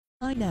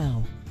I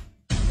know.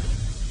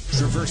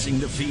 Traversing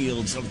the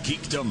fields of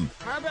geekdom.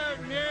 How about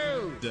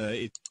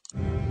new?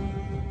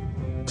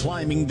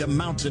 Climbing the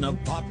mountain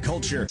of pop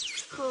culture.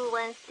 Who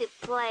wants to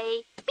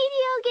play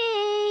video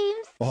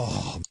games?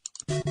 Oh.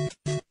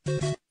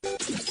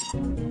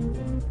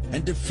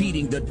 And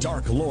defeating the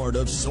dark lord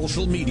of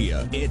social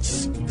media.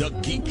 It's The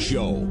Geek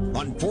Show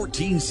on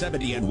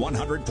 1470 and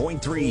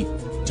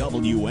 100.3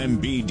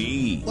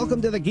 WMBD.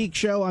 Welcome to The Geek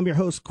Show. I'm your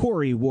host,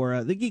 Corey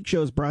Wara. The Geek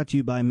Show is brought to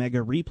you by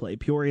Mega Replay,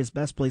 Peoria's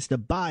best place to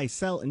buy,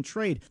 sell, and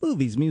trade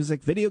movies,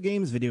 music, video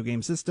games, video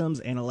game systems,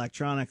 and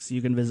electronics.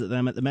 You can visit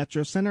them at the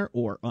Metro Center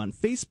or on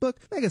Facebook.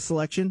 Mega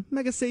Selection,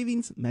 Mega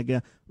Savings,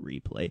 Mega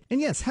Replay. And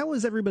yes, how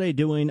is everybody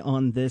doing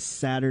on this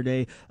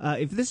Saturday?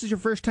 If this is your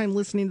first time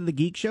listening to The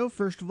Geek Show,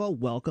 first of all,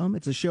 welcome.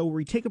 It's a show where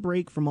we take a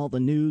break from all the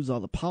news, all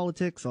the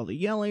politics, all the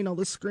yelling, all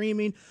the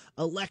screaming,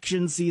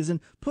 election season.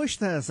 Push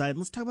that aside.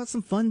 Let's talk about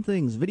some fun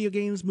things. Video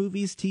games,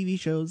 movies, TV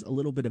shows, a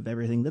little bit of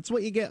everything. That's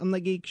what you get on The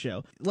Geek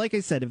Show. Like I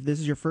said, if this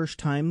is your first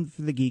time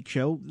for The Geek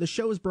Show, the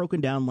show is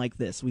broken down like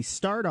this. We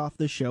start off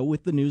the show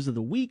with the news of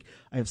the week.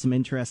 I have some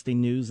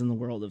interesting news in the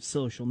world of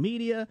social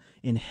media,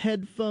 in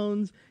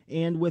headphones,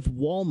 and with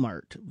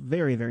Walmart.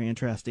 Very, very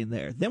interesting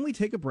there. Then we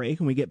take a break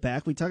and we get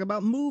back. We talk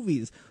about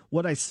movies,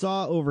 what I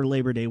saw over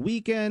Labor Day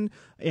weekend,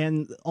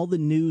 and all the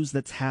news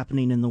that's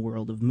happening in the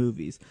world of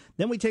movies.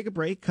 Then we take a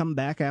break, come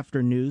back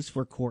after news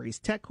for Corey's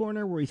Tech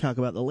Corner, where we talk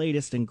about the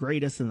latest and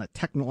greatest in the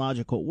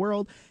technological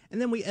world.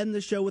 And then we end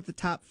the show with the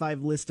top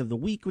 5 list of the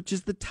week, which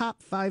is the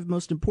top 5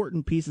 most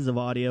important pieces of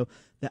audio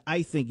that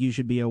I think you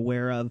should be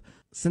aware of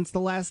since the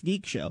last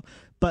Geek Show.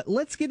 But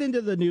let's get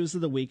into the news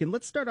of the week, and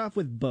let's start off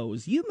with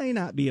Bose. You may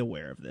not be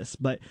aware of this,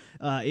 but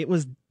it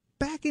was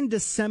back in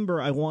December,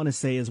 I want to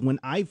say, is when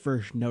I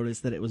first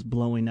noticed that it was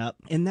blowing up,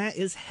 and that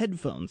is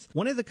headphones.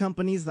 One of the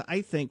companies that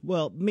I think,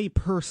 well, me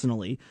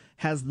personally,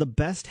 has the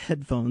best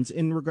headphones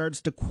in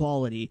regards to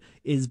quality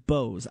is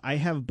Bose. I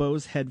have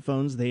Bose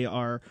headphones. They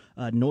are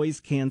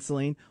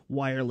noise-canceling,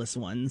 wireless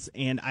ones,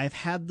 and I've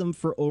had them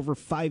for over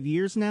 5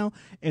 years now,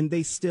 and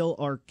they still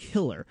are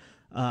killer.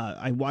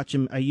 I watch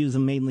them. I use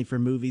them mainly for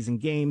movies and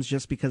games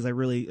just because I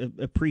really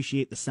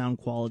appreciate the sound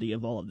quality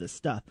of all of this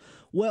stuff.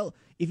 Well,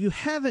 if you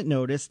haven't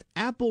noticed,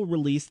 Apple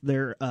released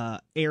their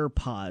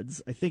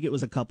AirPods. I think it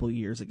was a couple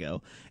years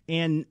ago.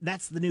 And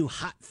that's the new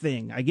hot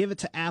thing. I give it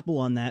to Apple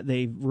on that.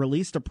 They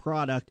released a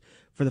product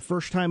for the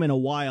first time in a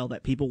while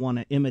that people want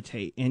to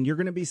imitate. And you're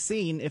going to be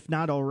seeing, if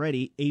not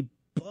already, a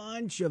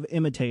bunch of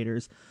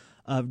imitators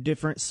of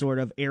different sort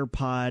of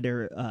AirPod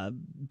or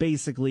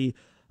basically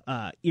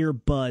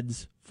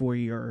earbuds for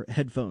your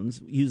headphones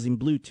using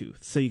Bluetooth.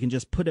 So you can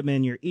just put them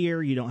in your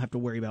ear. You don't have to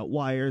worry about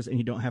wires, and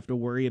you don't have to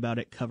worry about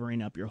it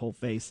covering up your whole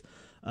face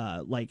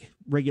like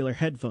regular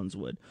headphones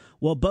would.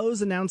 Well,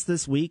 Bose announced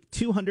this week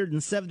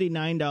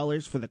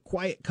 $279 for the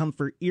Quiet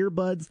Comfort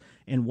earbuds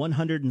and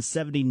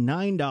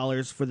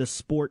 $179 for the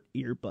Sport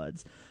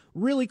earbuds.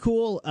 Really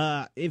cool.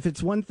 If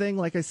it's one thing,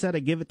 like I said, I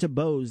give it to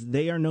Bose.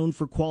 They are known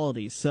for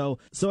quality. So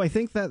I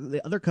think that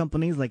the other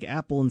companies like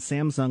Apple and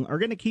Samsung are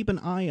going to keep an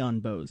eye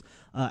on Bose.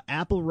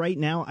 Apple right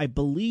now, I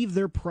believe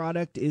their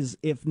product is,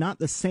 if not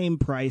the same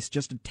price,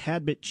 just a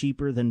tad bit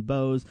cheaper than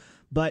Bose.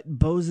 But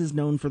Bose is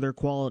known for their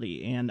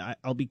quality, and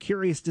I'll be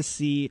curious to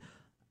see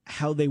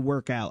how they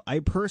work out.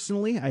 I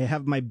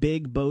have my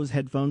big Bose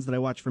headphones that I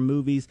watch for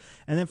movies,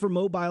 and then for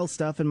mobile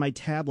stuff and my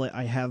tablet,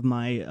 I have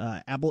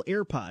my Apple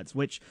AirPods,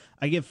 which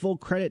I give full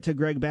credit to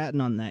Greg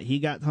Batten on that. He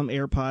got some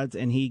AirPods,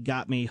 and he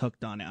got me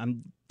hooked on it.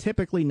 I'm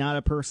typically not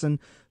a person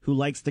who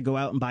likes to go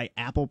out and buy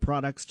Apple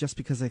products just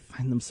because I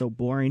find them so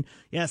boring.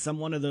 Yes, I'm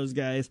one of those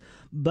guys.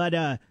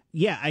 But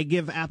yeah, I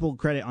give Apple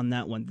credit on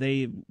that one.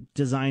 They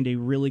designed a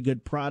really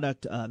good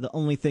product. The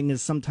only thing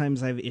is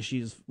sometimes I have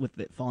issues with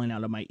it falling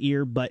out of my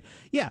ear. But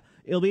yeah,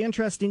 it'll be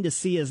interesting to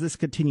see as this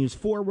continues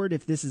forward,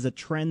 if this is a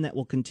trend that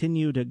will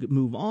continue to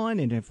move on,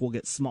 and if we'll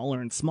get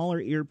smaller and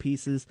smaller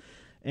earpieces,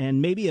 and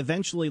maybe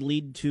eventually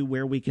lead to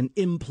where we can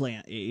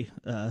implant a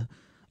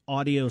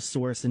audio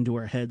source into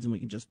our heads and we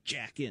can just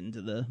jack into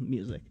the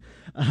music.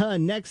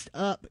 Next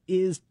up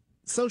is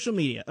social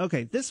media.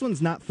 Okay, this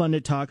one's not fun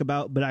to talk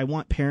about, but I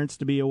want parents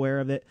to be aware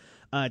of it.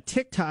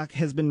 TikTok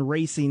has been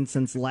racing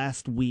since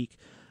last week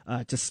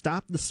to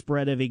stop the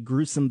spread of a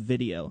gruesome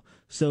video.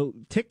 So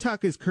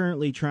TikTok is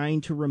currently trying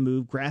to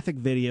remove graphic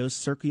videos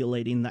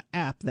circulating the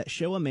app that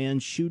show a man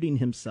shooting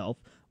himself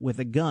with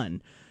a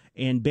gun,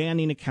 and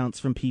banning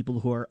accounts from people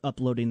who are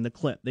uploading the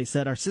clip. They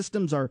said our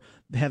systems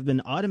have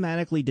been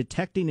automatically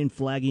detecting and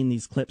flagging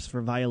these clips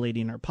for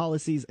violating our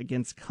policies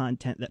against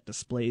content that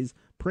displays,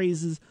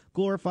 praises,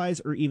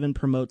 glorifies, or even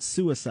promotes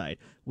suicide.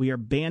 We are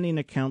banning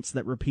accounts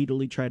that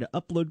repeatedly try to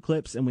upload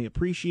clips, and we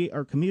appreciate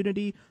our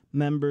community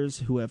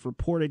members who have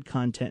reported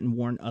content and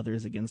warned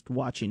others against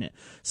watching it.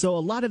 So a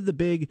lot of the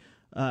big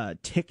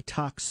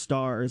TikTok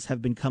stars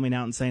have been coming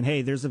out and saying,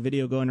 hey, there's a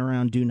video going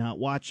around, do not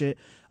watch it.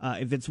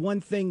 If it's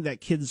one thing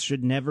that kids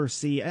should never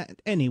see,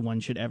 anyone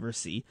should ever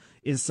see,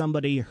 is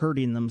somebody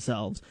hurting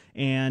themselves.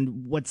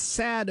 And what's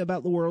sad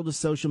about the world of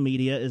social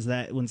media is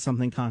that when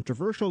something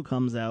controversial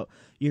comes out,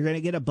 you're going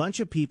to get a bunch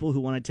of people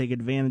who want to take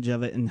advantage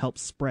of it and help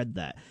spread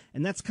that.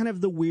 And that's kind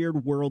of the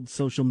weird world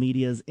social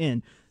media is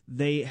in.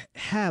 They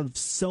have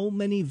so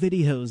many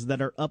videos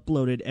that are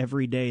uploaded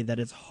every day that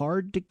it's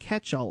hard to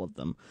catch all of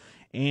them.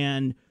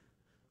 And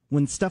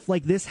when stuff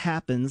like this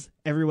happens,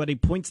 everybody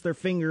points their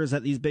fingers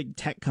at these big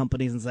tech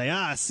companies and say,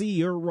 see,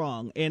 you're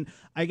wrong. And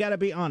I got to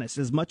be honest,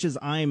 as much as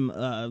I'm,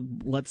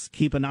 let's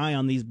keep an eye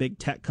on these big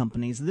tech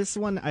companies, this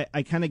one,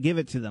 I kind of give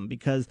it to them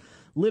because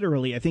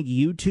literally, I think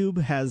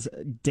YouTube has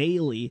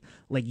daily,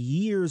 like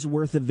years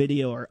worth of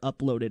video are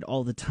uploaded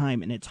all the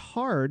time. And it's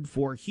hard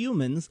for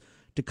humans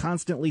to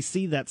constantly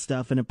see that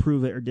stuff and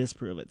approve it or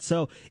disprove it.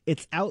 So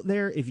it's out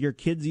there. If your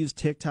kids use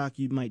TikTok,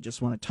 you might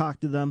just want to talk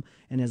to them.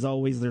 And as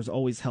always, there's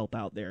always help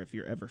out there if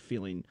you're ever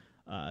feeling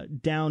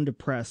down,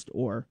 depressed,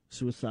 or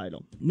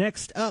suicidal.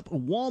 Next up,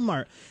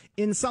 Walmart.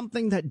 In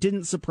something that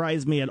didn't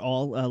surprise me at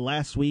all,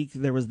 last week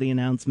there was the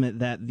announcement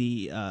that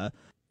the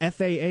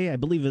FAA, I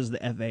believe it was the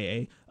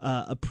FAA,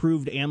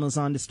 approved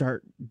Amazon to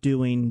start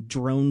doing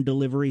drone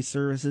delivery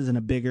services in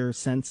a bigger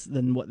sense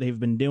than what they've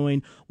been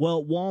doing.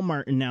 Well,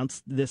 Walmart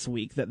announced this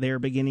week that they are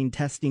beginning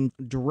testing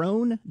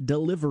drone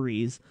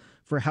deliveries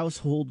for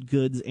household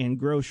goods and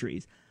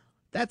groceries.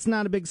 That's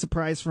not a big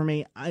surprise for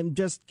me. I'm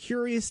just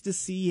curious to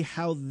see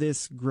how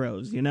this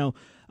grows. You know,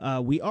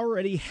 we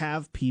already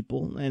have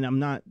people, and I'm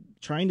not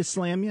trying to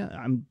slam you.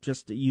 I'm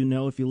just,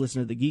 if you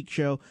listen to the Geek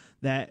Show,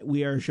 that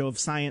we are a show of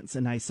science,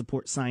 and I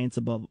support science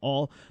above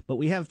all. But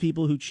we have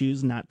people who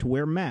choose not to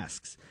wear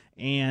masks.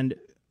 And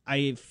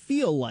I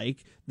feel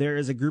like there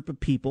is a group of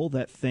people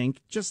that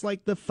think, just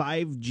like the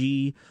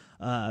 5G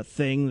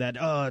thing, that,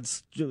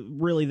 it's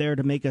really there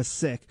to make us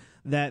sick,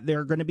 that there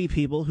are going to be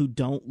people who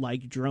don't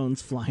like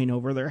drones flying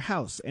over their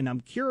house. And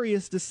I'm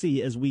curious to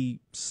see, as we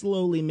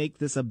slowly make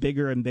this a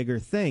bigger and bigger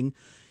thing,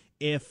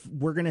 if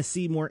we're going to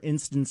see more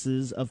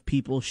instances of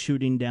people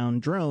shooting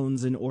down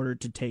drones in order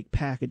to take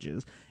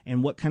packages,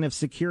 and what kind of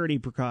security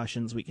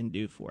precautions we can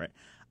do for it.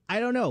 I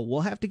don't know.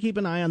 We'll have to keep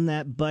an eye on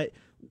that, but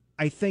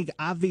I think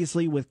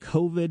obviously with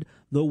COVID,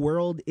 the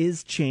world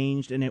is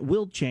changed, and it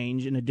will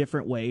change in a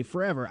different way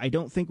forever. I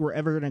don't think we're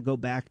ever going to go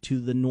back to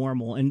the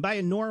normal. And by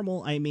a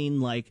normal, I mean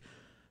like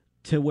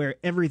to where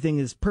everything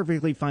is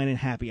perfectly fine and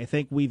happy. I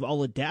think we've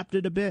all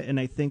adapted a bit, and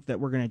I think that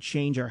we're going to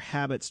change our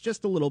habits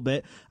just a little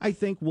bit. I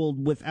think we'll,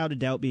 without a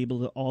doubt, be able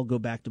to all go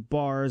back to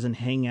bars and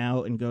hang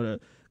out and go to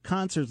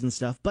concerts and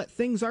stuff, but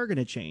things are going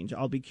to change.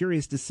 I'll be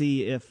curious to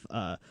see if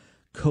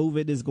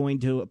COVID is going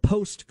to,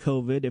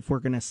 post-COVID, if we're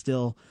going to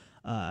still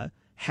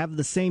have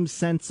the same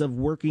sense of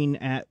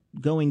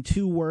going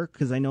to work,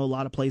 because I know a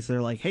lot of places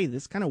are like, hey,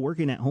 this kind of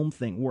working at home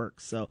thing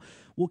works. So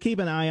we'll keep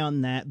an eye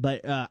on that.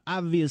 But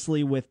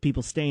obviously with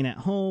people staying at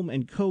home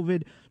and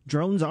COVID,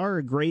 drones are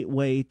a great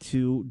way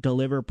to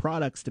deliver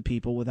products to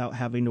people without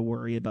having to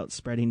worry about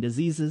spreading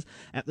diseases.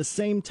 At the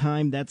same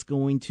time, that's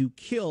going to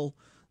kill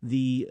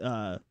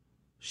the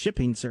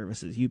shipping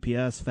services,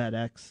 UPS,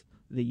 FedEx,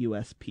 the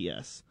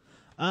USPS.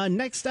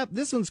 Next up,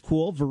 this one's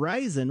cool.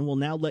 Verizon will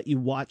now let you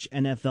watch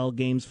NFL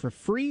games for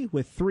free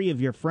with 3 of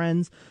your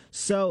friends.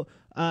 So,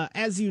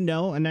 as you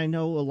know, and I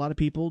know a lot of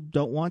people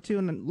don't want to,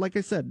 and like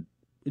I said,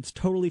 it's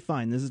totally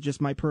fine. This is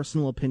just my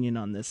personal opinion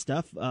on this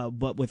stuff.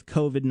 But with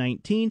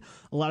COVID-19,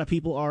 a lot of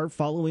people are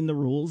following the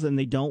rules, and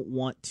they don't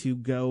want to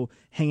go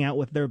hang out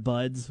with their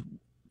buds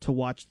to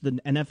watch the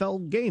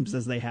NFL games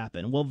as they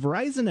happen. Well,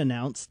 Verizon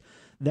announced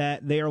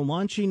that they are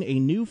launching a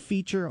new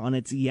feature on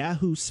its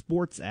Yahoo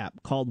Sports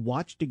app called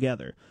Watch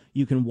Together.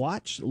 You can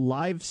watch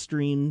live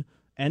stream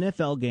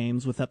NFL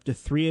games with up to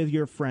 3 of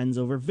your friends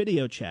over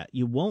video chat.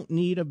 You won't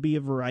need to be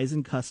a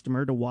Verizon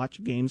customer to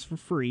watch games for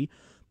free,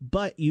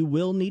 but you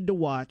will need to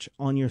watch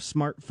on your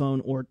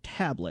smartphone or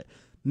tablet,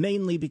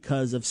 mainly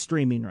because of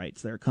streaming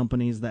rights. There are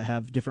companies that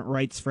have different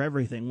rights for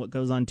everything, what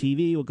goes on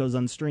TV, what goes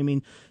on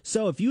streaming.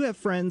 So if you have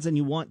friends and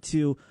you want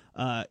to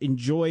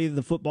enjoy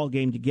the football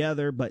game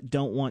together, but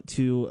don't want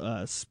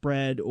to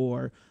spread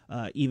or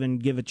even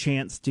give a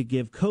chance to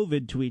give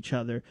COVID to each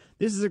other,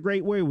 this is a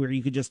great way where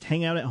you could just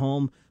hang out at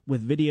home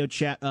with video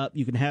chat up.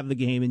 You can have the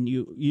game and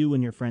you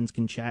and your friends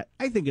can chat.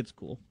 I think it's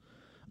cool.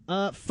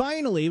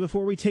 Finally,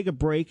 before we take a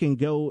break and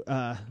go,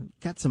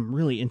 got some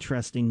really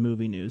interesting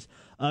movie news.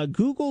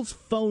 Google's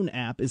phone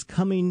app is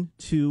coming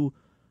to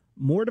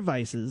more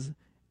devices,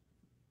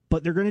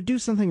 but they're going to do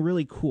something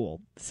really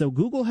cool. So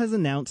Google has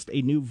announced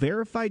a new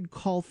verified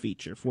call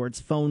feature for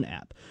its phone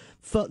app.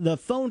 The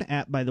phone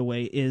app, by the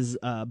way, is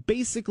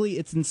basically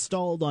it's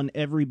installed on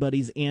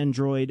everybody's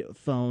Android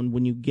phone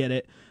when you get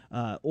it,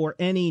 or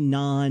any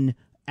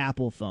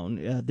non-Apple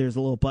phone. There's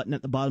a little button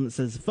at the bottom that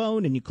says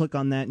phone, and you click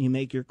on that and you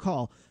make your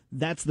call.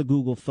 That's the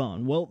Google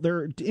phone. Well,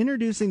 they're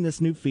introducing this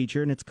new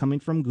feature, and it's coming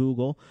from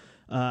Google.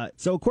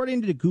 So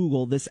according to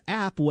Google, this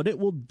app, what it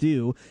will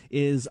do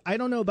is, I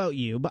don't know about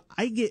you, but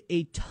I get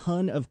a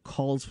ton of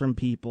calls from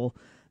people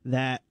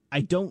that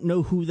I don't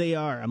know who they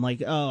are. I'm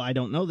like, oh, I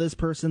don't know this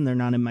person. They're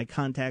not in my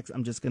contacts.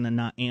 I'm just going to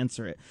not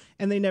answer it.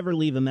 And they never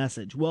leave a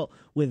message. Well,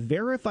 with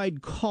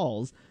verified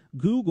calls,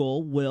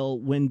 Google will,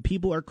 when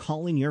people are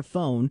calling your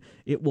phone,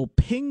 it will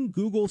ping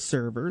Google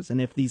servers.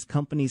 And if these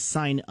companies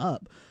sign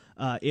up,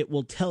 it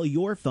will tell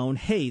your phone,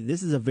 hey,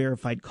 this is a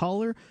verified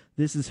caller,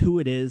 this is who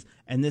it is,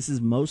 and this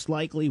is most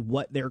likely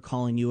what they're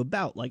calling you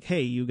about. Like,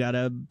 hey, you got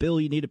a bill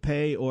you need to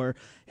pay, or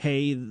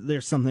hey,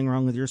 there's something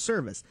wrong with your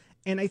service.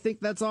 And I think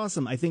that's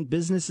awesome. I think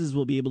businesses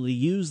will be able to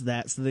use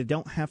that so they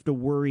don't have to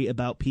worry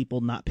about people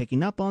not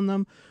picking up on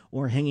them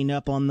or hanging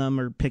up on them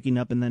or picking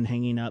up and then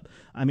hanging up.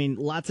 I mean,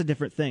 lots of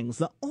different things.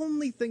 The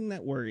only thing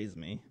that worries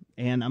me,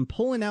 and I'm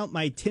pulling out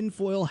my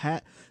tinfoil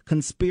hat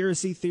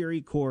conspiracy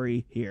theory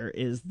Corey here,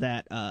 is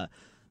that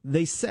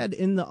they said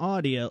in the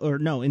audio, or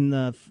no, in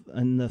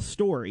the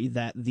story,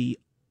 that the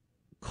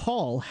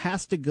call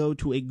has to go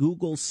to a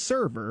Google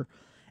server,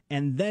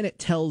 and then it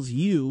tells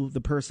you,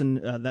 the person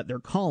that they're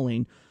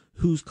calling,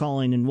 who's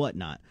calling and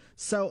whatnot.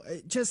 So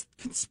just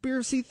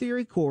conspiracy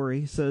theory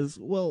Corey says,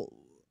 well,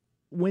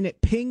 when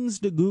it pings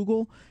to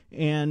Google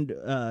and,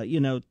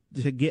 to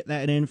get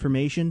that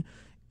information,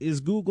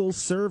 is Google's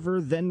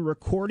server then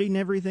recording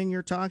everything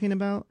you're talking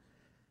about?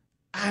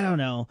 I don't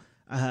know.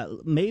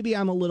 Maybe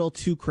I'm a little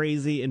too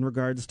crazy in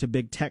regards to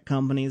big tech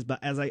companies, but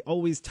as I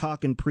always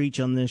talk and preach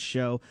on this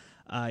show,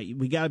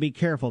 we got to be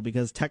careful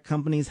because tech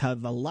companies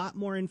have a lot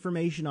more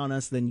information on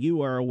us than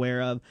you are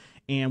aware of,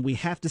 and we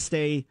have to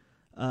stay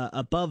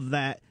above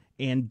that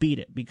and beat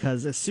it,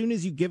 because as soon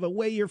as you give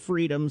away your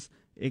freedoms,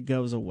 it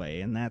goes away,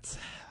 and that's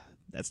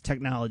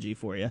technology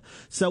for you.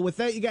 So with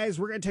that, you guys,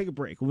 we're going to take a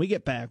break. When we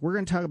get back, we're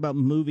going to talk about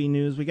movie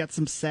news. We got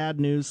some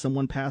sad news.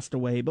 Someone passed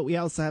away, but we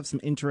also have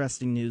some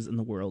interesting news in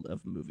the world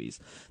of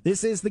movies.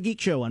 This is The Geek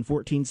Show on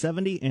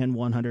 1470 and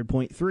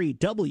 100.3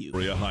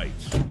 W.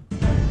 Heights.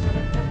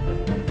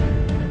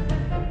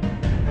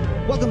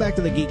 Welcome back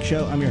to The Geek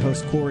Show. I'm your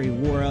host, Corey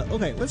Wara.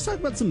 Okay, let's talk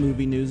about some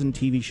movie news and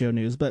TV show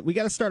news, but we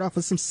got to start off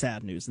with some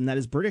sad news, and that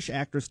is British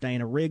actress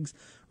Diana Riggs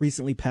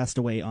recently passed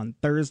away on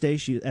Thursday.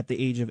 She at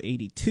the age of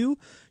 82.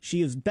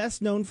 She is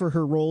best known for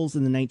her roles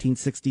in the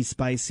 1960s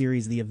spy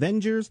series The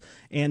Avengers,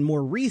 and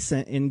more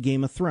recent in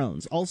Game of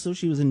Thrones. Also,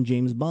 she was in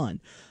James Bond.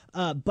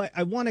 But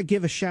I want to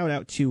give a shout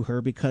out to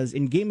her because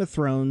in Game of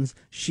Thrones,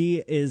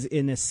 she is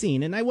in a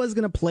scene, and I was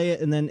going to play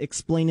it and then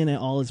explaining it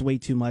all is way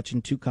too much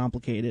and too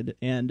complicated.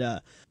 And,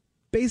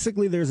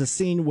 basically, there's a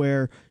scene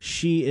where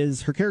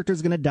her character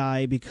is going to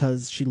die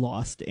because she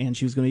lost and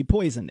she was going to be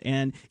poisoned.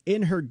 And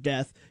in her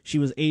death, she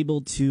was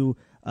able to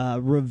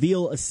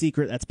reveal a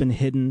secret that's been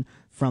hidden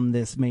from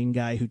this main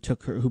guy who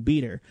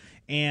beat her.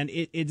 And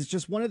it's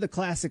just one of the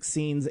classic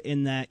scenes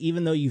in that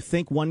even though you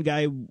think one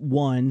guy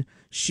won,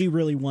 she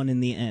really won in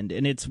the end.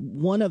 And it's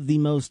one of the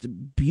most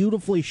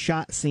beautifully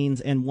shot scenes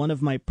and one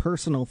of my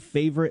personal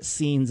favorite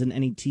scenes in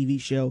any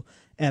TV show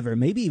ever,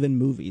 maybe even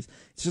movies.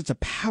 It's just a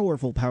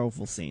powerful,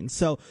 powerful scene.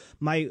 So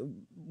my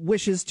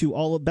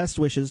best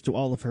wishes to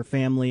all of her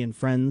family and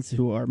friends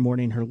who are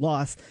mourning her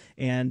loss,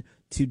 and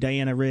to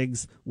Diana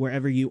Riggs,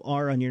 wherever you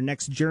are on your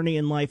next journey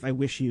in life, I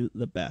wish you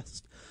the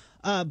best.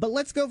 But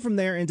let's go from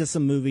there into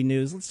some movie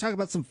news. Let's talk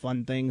about some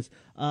fun things.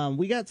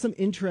 We got some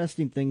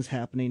interesting things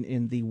happening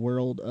in the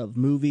world of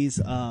movies.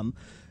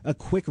 A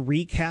quick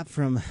recap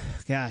from,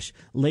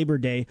 Labor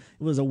Day.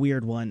 It was a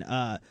weird one.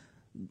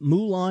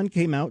 Mulan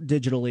came out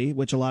digitally,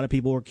 which a lot of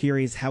people were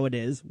curious how it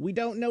is. We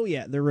don't know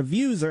yet. The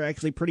reviews are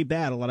actually pretty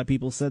bad. A lot of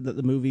people said that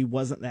the movie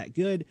wasn't that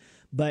good,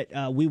 but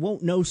we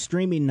won't know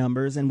streaming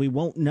numbers, and we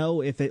won't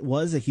know if it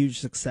was a huge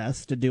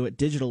success to do it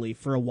digitally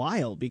for a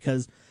while,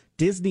 because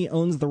Disney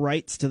owns the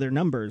rights to their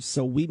numbers,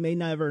 so we may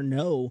never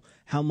know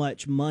how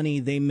much money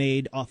they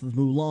made off of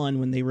Mulan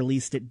when they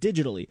released it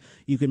digitally.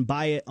 You can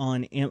buy it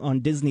on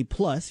Disney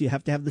Plus. You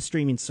have to have the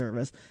streaming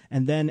service,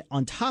 and then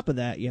on top of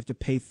that, you have to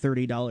pay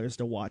 $30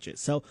 to watch it.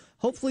 So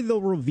hopefully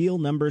they'll reveal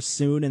numbers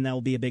soon, and that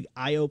will be a big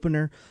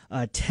eye-opener.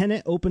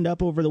 Tenet opened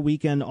up over the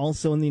weekend,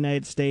 also in the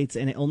United States,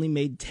 and it only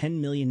made $10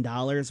 million,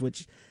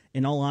 which,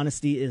 in all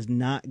honesty, is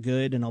not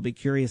good, and I'll be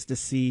curious to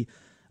see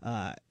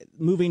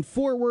moving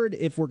forward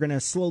if we're going to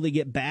slowly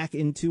get back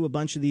into a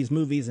bunch of these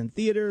movies in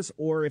theaters,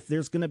 or if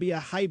there's going to be a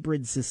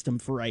hybrid system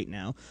for right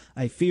now.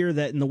 I fear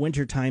that in the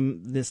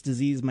wintertime this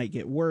disease might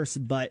get worse,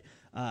 but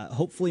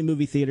hopefully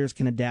movie theaters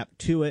can adapt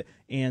to it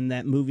and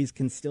that movies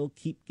can still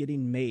keep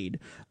getting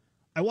made.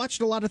 I watched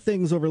a lot of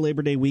things over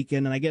Labor Day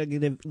weekend, and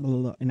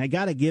I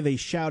gotta give a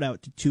shout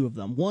out to two of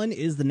them. One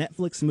is the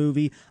Netflix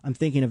movie I'm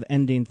Thinking of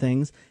Ending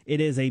Things. It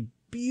is a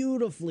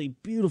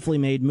beautifully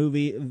made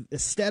movie.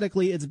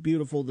 Aesthetically, it's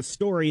beautiful. The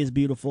story is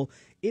beautiful.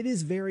 it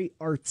is very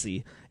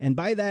artsy. And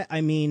by that,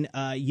 I mean,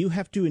 you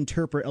have to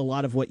interpret a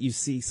lot of what you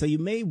see. So you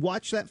may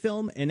watch that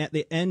film and at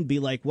the end be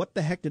like, what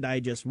the heck did I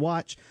just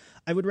watch?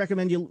 I would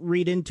recommend you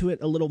read into it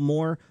a little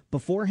more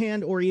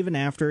beforehand or even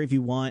after if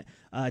you want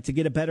to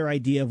get a better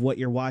idea of what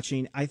you're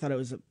watching. I thought it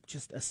was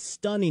just a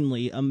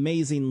stunningly,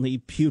 amazingly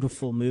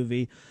beautiful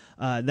movie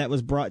that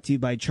was brought to you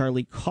by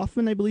Charlie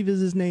Kaufman, I believe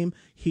is his name.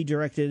 He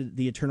directed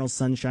The Eternal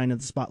Sunshine of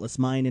the Spotless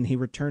Mind, and he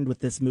returned with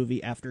this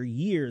movie after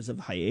years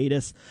of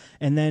hiatus.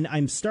 And then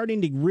I'm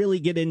starting to really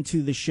get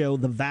into the show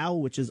The Vow,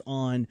 which is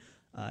on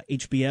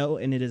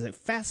HBO, and it is a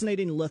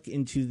fascinating look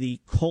into the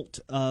cult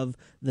of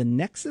the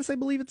Nexus, I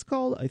believe it's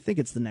called. I think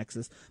it's the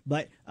Nexus,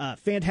 but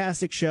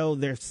fantastic show.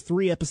 There's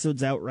 3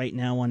 episodes out right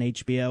now on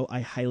HBO. I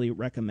highly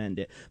recommend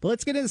it. But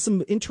let's get into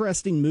some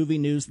interesting movie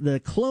news.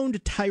 The cloned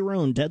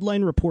Tyrone.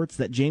 Deadline reports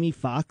that Jamie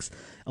Foxx,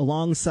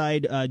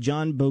 alongside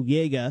John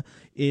Boyega,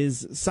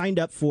 is signed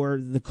up for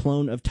the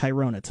clone of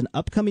Tyrone. It's an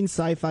upcoming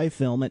sci-fi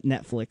film at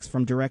Netflix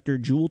from director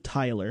Jewel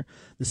Tyler.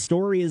 The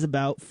story is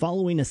about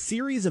following a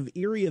series of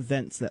eerie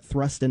events that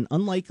thrust an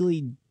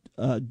unlikely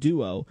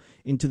duo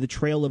into the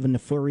trail of a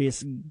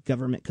nefarious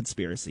government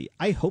conspiracy.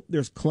 I hope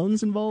there's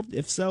clones involved.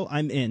 If so,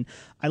 I'm in.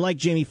 I like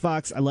Jamie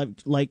Foxx. I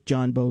like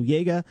John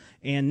Boyega,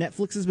 and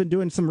Netflix has been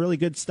doing some really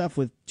good stuff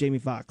with Jamie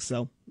Foxx,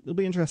 so it'll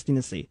be interesting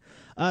to see.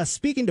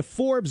 Speaking to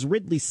Forbes,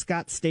 Ridley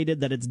Scott stated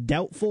that it's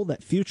doubtful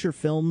that future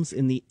films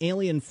in the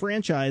Alien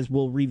franchise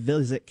will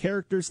revisit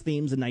characters,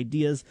 themes, and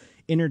ideas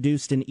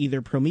introduced in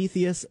either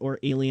Prometheus or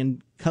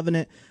Alien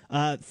Covenant.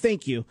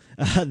 Thank you.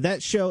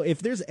 That show,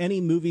 if there's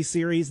any movie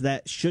series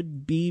that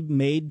should be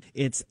made,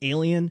 it's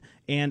Alien.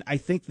 And I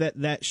think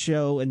that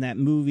show and that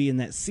movie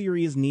and that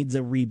series needs a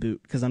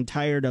reboot, because I'm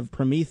tired of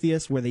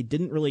Prometheus, where they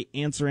didn't really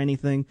answer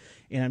anything.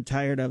 And I'm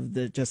tired of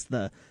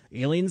the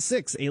Alien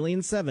 6,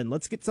 Alien 7.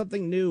 Let's get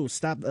something new.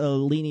 Stop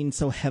leaning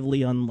so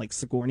heavily on like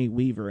Sigourney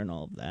Weaver and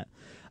all of that.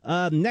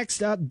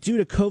 Next up, due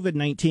to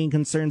COVID-19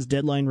 concerns,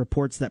 Deadline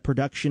reports that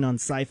production on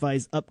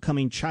Sci-Fi's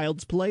upcoming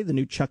Child's Play, the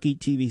new Chucky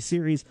TV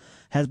series,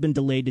 has been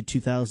delayed to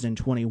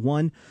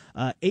 2021.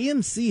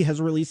 AMC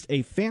has released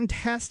a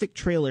fantastic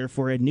trailer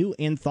for a new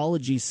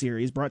anthology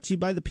series brought to you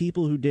by the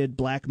people who did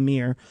Black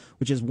Mirror,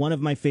 which is one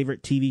of my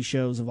favorite TV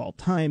shows of all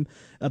time,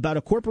 about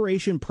a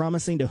corporation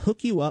promising to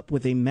hook you up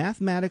with a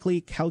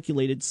mathematically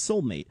calculated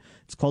soulmate.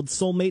 It's called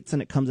Soulmates,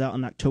 and it comes out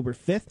on October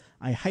 5th.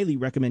 I highly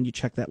recommend you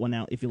check that one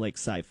out if you like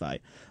sci-fi.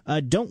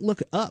 Don't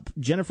Look Up.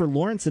 Jennifer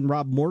Lawrence and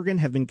Rob Morgan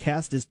have been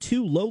cast as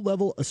 2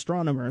 low-level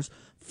astronomers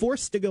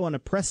forced to go on a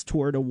press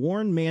tour to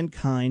warn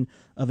mankind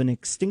of an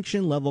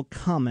extinction-level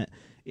comet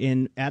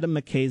in Adam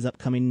McKay's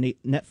upcoming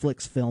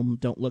Netflix film,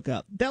 Don't Look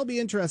Up. That'll be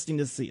interesting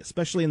to see,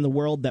 especially in the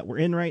world that we're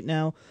in right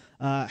now.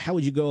 How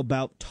would you go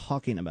about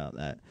talking about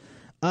that?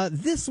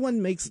 This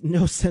one makes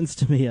no sense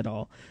to me at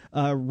all.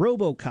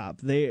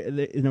 RoboCop.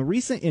 They in a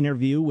recent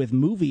interview with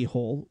Movie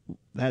Hole,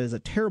 that is a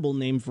terrible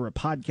name for a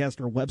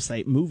podcast or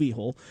website, Movie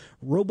Hole,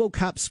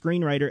 RoboCop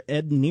screenwriter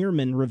Ed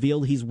Neerman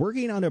revealed he's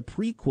working on a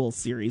prequel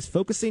series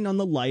focusing on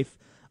the life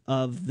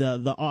of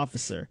the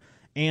officer.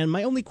 And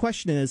my only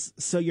question is,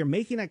 so you're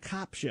making a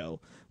cop show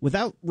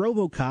without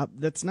RoboCop?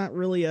 That's not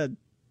really a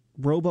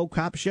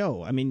RoboCop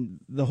show. I mean,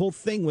 the whole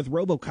thing with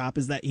RoboCop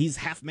is that he's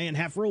half man,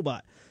 half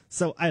robot.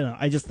 So, I don't know.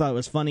 I just thought it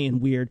was funny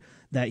and weird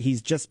that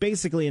he's just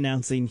basically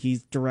announcing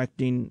he's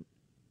directing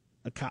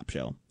a cop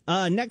show.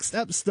 Next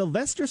up,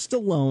 Sylvester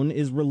Stallone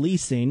is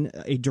releasing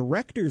a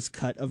director's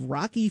cut of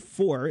Rocky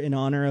IV in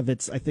honor of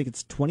its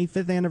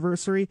 25th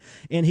anniversary,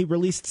 and he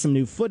released some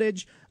new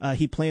footage.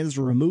 He plans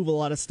to remove a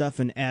lot of stuff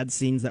and add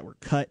scenes that were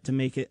cut to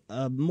make it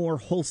a more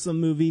wholesome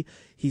movie.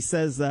 He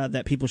says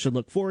that people should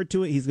look forward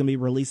to it. He's going to be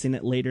releasing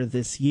it later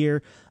this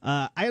year.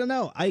 I don't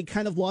know. I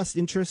kind of lost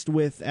interest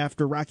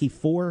after Rocky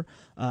IV.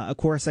 Of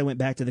course, I went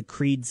back to the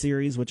Creed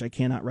series, which I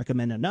cannot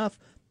recommend enough,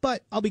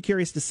 but I'll be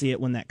curious to see it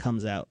when that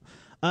comes out.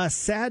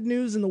 Sad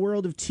news in the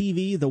world of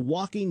TV. The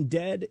Walking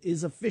Dead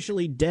is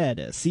officially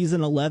dead.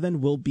 Season 11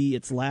 will be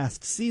its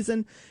last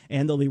season,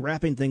 and they'll be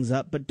wrapping things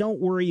up. But don't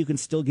worry, you can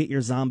still get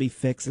your zombie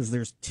fix, as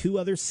there's 2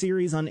 other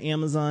series on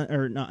Amazon,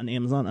 or not on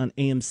Amazon, on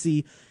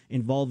AMC,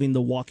 involving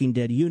the Walking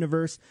Dead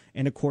universe.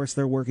 And of course,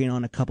 they're working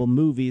on a couple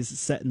movies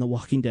set in the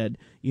Walking Dead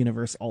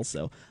universe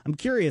also. I'm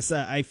curious.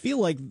 I feel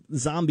like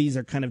zombies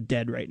are kind of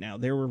dead right now.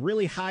 They were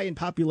really high in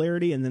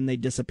popularity, and then they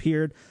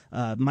disappeared.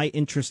 My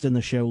interest in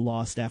the show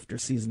lost after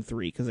season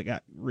 3 because it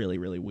got really,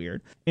 really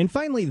weird. And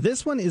finally,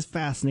 this one is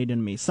fascinating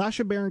to me.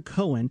 Sacha Baron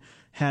Cohen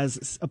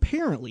has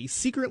apparently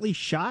secretly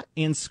shot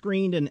and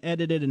screened and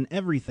edited and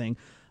everything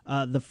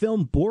the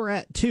film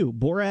Borat 2.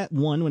 Borat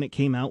 1, when it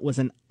came out, was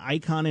an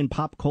icon in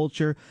pop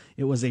culture.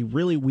 It was a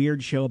really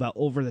weird show about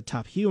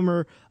over-the-top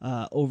humor,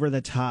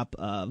 over-the-top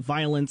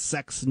violence,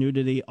 sex,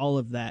 nudity, all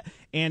of that.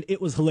 And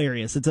it was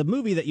hilarious. It's a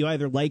movie that you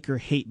either like or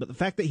hate, but the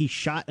fact that he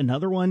shot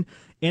another one,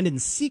 and in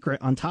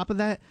secret on top of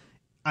that,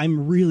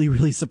 I'm really,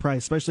 really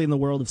surprised, especially in the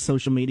world of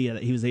social media,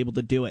 that he was able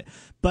to do it.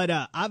 But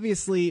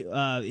obviously,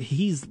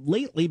 he's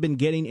lately been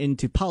getting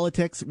into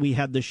politics. We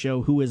had the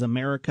show Who is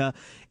America?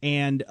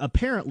 And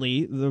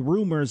apparently, the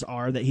rumors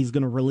are that he's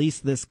going to release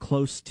this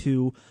close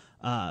to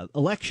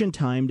election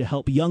time to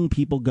help young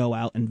people go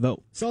out and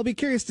vote. So I'll be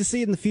curious to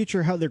see in the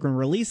future how they're going to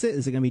release it.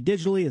 Is it going to be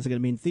digitally? Is it going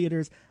to be in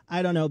theaters?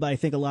 I don't know, but I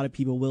think a lot of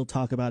people will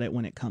talk about it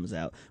when it comes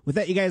out. With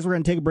that, you guys, we're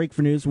going to take a break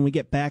for news. When we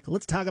get back,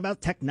 let's talk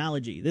about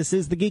technology. This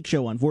is The Geek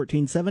Show on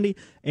 1470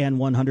 and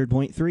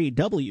 100.3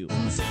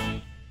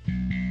 WMC.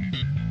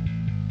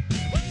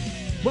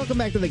 Welcome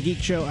back to The Geek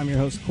Show. I'm your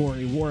host,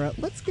 Corey Wara.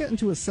 Let's get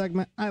into a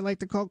segment I like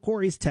to call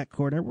Corey's Tech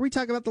Corner, where we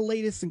talk about the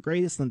latest and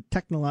greatest in the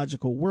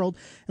technological world,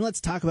 and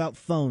let's talk about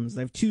phones. I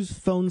have two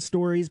phone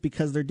stories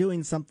because they're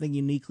doing something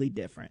uniquely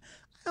different.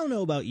 I don't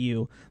know about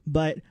you,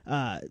 but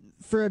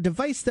for a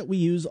device that we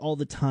use all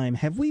the time,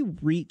 have we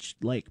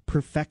reached like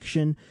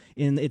perfection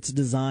in its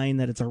design,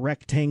 that it's a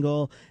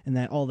rectangle and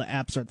that all the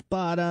apps are at the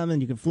bottom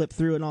and you can flip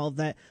through and all of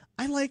that?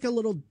 I like a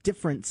little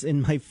difference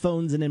in my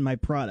phones and in my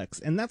products,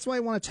 and that's why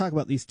I want to talk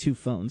about these two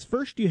phones.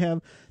 First, you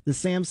have the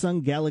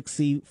Samsung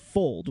Galaxy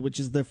Fold, which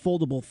is the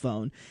foldable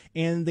phone,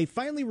 and they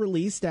finally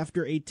released,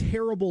 after a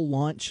terrible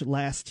launch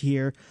last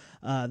year,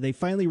 they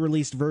finally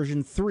released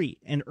version 3,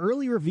 and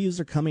early reviews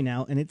are coming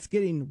out, and it's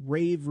getting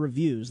rave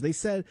reviews. They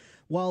said,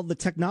 while the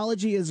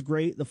technology is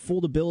great, the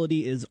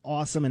foldability is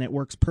awesome, and it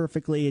works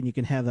perfectly, and you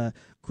can have a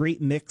great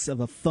mix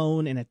of a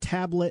phone and a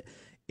tablet,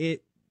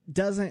 it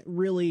doesn't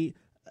really...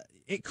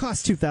 It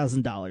costs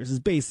 $2,000 is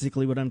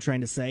basically what I'm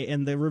trying to say.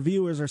 And the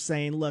reviewers are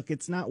saying, look,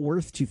 it's not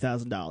worth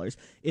 $2,000.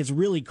 It's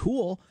really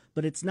cool,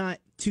 but it's not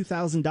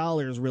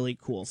 $2,000 really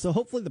cool. So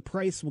hopefully the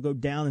price will go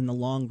down in the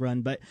long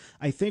run. But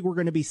I think we're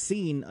going to be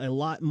seeing a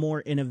lot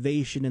more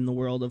innovation in the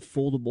world of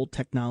foldable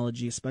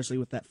technology, especially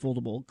with that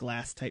foldable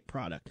glass type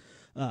product.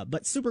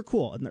 But super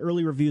cool, and the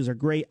early reviews are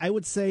great. I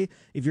would say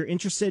if you're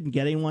interested in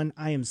getting one,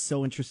 I am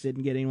so interested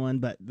in getting one,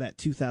 but that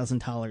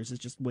 $2,000 is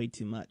just way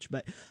too much.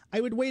 But I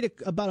would wait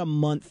about a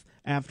month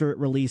after it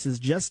releases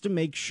just to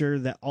make sure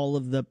that all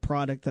of the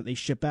product that they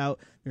ship out,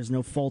 there's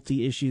no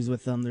faulty issues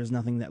with them, there's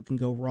nothing that can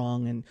go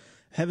wrong, and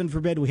heaven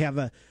forbid we have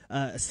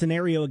a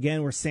scenario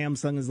again where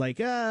Samsung is like,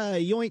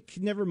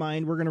 yoink, never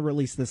mind, we're going to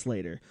release this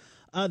later.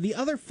 The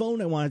other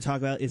phone I want to talk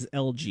about is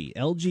LG.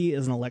 LG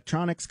is an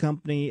electronics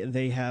company.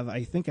 They have,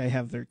 I think I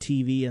have their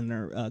TV and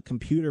their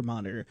computer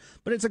monitor,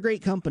 but it's a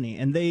great company.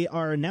 And they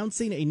are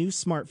announcing a new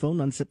smartphone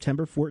on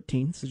September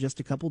 14th, so just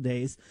a couple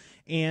days.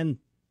 And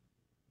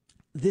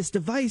this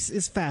device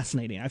is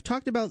fascinating. I've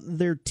talked about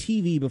their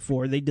TV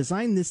before. They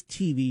designed this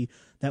TV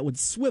that would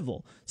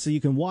swivel, so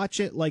you can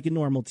watch it like a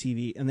normal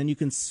TV, and then you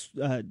can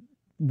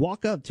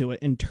walk up to it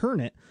and turn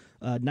it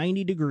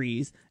 90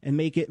 degrees and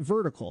make it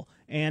vertical.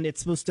 And it's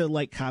supposed to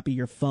like copy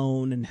your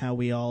phone and how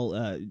we all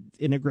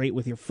integrate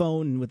with your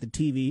phone and with the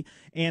TV.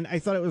 And I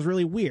thought it was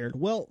really weird.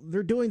 Well,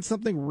 they're doing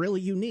something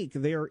really unique.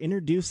 They are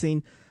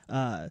introducing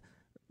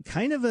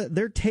kind of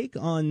their take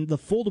on the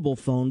foldable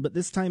phone, but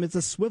this time it's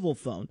a swivel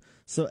phone.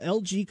 So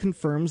LG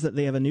confirms that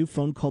they have a new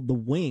phone called the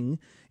Wing,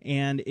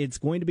 and it's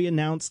going to be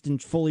announced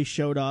and fully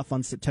showed off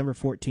on September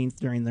 14th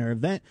during their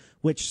event,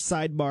 which,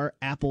 sidebar,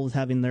 Apple is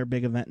having their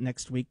big event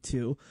next week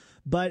too.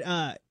 But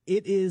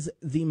it is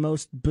the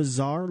most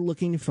bizarre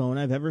looking phone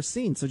I've ever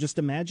seen. So just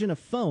imagine a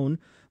phone,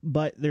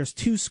 but there's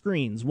two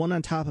screens, one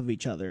on top of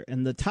each other,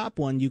 and the top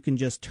one you can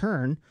just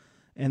turn,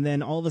 and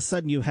then all of a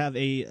sudden you have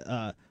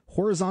a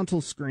horizontal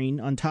screen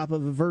on top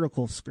of a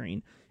vertical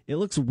screen. It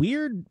looks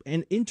weird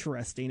and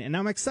interesting, and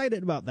I'm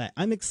excited about that.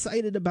 I'm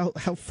excited about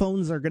how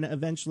phones are going to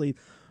eventually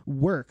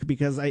work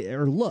because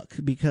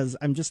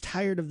I'm just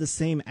tired of the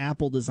same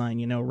Apple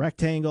design,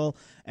 rectangle,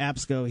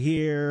 apps go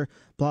here,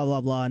 blah,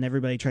 blah, blah, and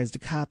everybody tries to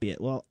copy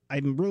it. Well,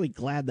 I'm really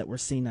glad that we're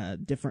seeing a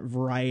different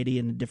variety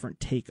and a different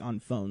take on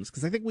phones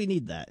because I think we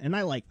need that, and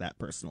I like that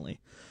personally.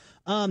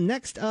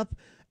 Next up,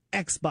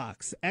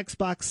 Xbox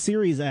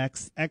Series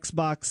X,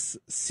 Xbox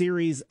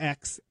Series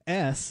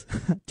XS,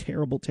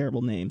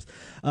 terrible names,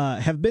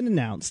 have been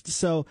announced.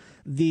 So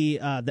the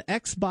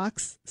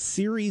Xbox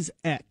Series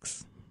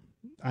X,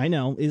 I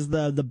know, is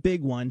the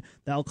big one.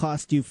 That'll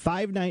cost you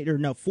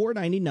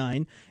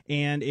 $499,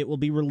 and it will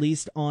be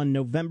released on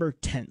November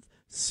 10th.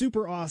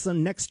 Super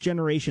awesome. Next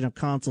generation of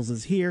consoles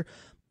is here.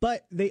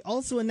 But they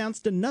also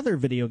announced another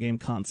video game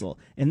console,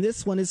 and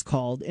this one is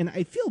called, and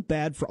I feel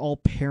bad for all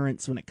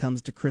parents when it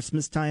comes to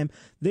Christmas time.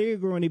 They're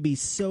going to be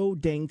so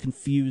dang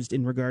confused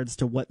in regards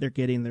to what they're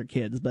getting their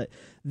kids, but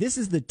this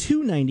is the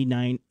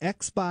 $299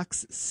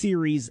 Xbox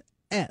Series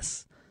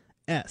S.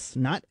 S,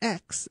 not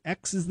X.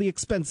 X is the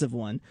expensive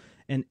one,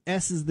 and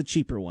S is the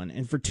cheaper one.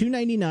 And for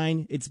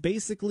 $299, it's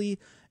basically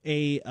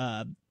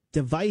a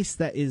device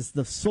that is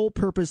the sole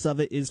purpose of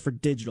it is for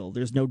digital.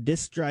 There's no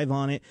disk drive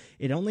on it.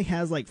 It only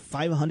has like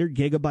 500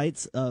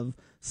 gigabytes of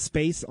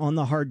space on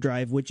the hard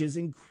drive, which is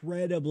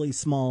incredibly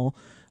small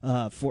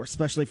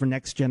especially for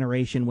next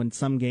generation when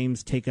some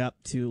games take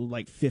up to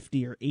like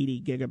 50 or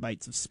 80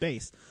 gigabytes of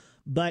space.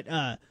 But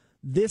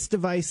this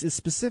device is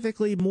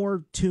specifically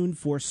more tuned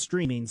for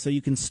streaming, so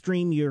you can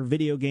stream your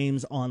video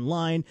games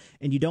online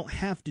and you don't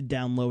have to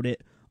download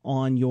it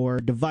on your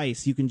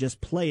device. You can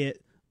just play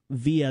it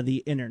via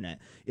the internet.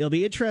 It'll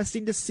be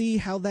interesting to see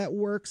how that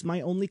works.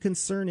 My only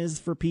concern is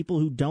for people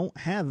who don't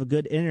have a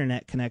good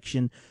internet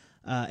connection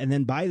and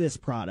then buy this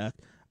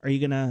product. Are you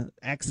going to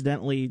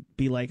accidentally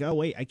be like, oh,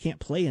 wait, I can't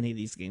play any of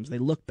these games. They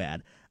look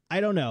bad. I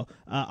don't know.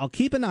 I'll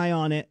keep an eye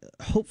on it.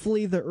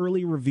 Hopefully the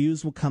early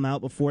reviews will come out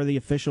before the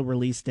official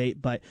release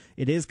date, but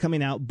it is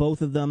coming out,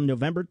 both of them,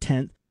 November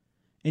 10th.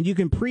 And you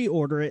can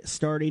pre-order it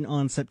starting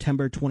on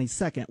September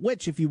 22nd,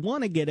 which, if you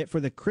want to get it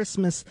for the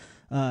Christmas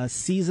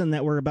season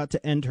that we're about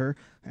to enter,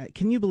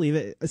 can you believe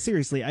it?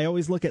 Seriously, I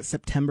always look at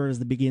September as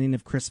the beginning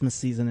of Christmas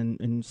season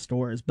in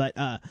stores, but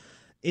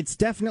it's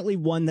definitely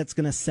one that's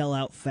going to sell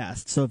out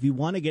fast. So if you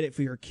want to get it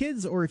for your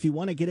kids, or if you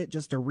want to get it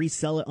just to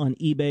resell it on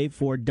eBay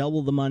for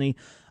double the money,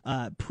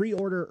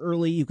 pre-order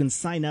early. You can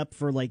sign up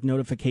for like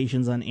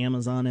notifications on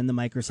Amazon and the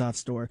Microsoft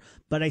Store.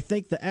 But I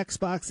think the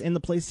Xbox and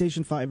the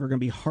PlayStation 5 are going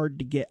to be hard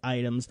to get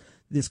items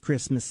this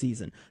Christmas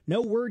season.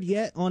 No word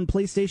yet on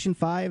PlayStation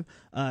 5.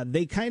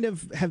 They kind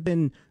of have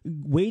been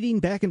waiting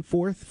back and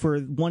forth for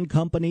one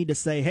company to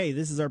say, hey,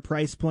 this is our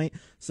price point.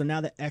 So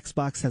now that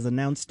Xbox has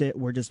announced it,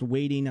 we're just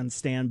waiting on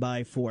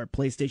standby for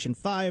PlayStation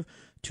 5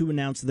 to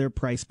announce their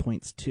price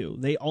points too.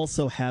 They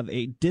also have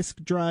a disk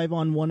drive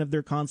on one of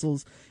their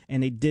consoles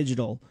and a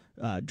digital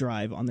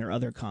drive on their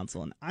other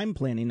console. And I'm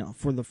planning,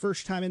 for the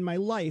first time in my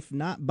life,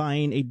 not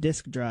buying a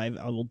disk drive.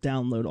 I will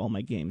download all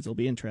my games. It'll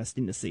be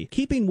interesting to see.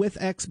 Keeping with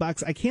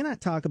Xbox, I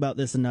cannot talk about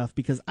this enough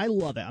because I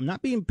love it. I'm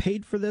not being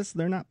paid for this.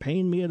 They're not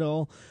paying me at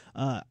all.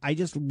 I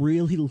just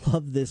really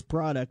love this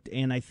product,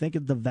 and I think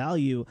of the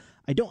value.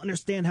 I don't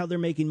understand how they're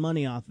making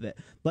money off of it.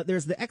 But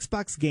there's the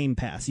Xbox Game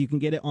Pass. You can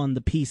get it on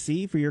the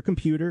PC for your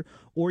computer,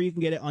 or you can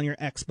get it on your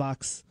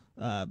Xbox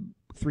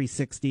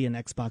 360 and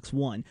Xbox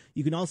One.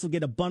 You can also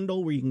get a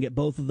bundle where you can get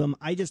both of them.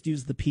 I just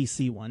use the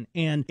PC one,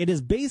 and it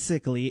is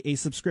basically a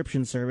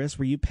subscription service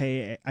where you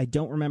pay, I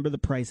don't remember the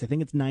price, I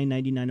think it's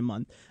 $9.99 a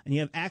month, and you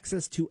have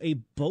access to a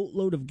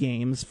boatload of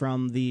games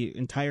from the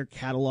entire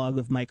catalog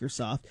of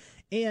Microsoft.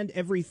 And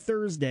every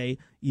Thursday,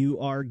 you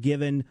are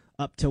given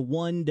up to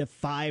 1 to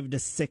 5 to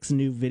 6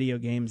 new video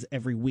games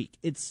every week.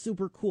 It's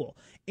super cool.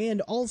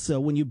 And also,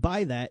 when you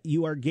buy that,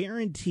 you are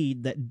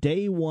guaranteed that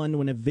day one,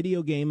 when a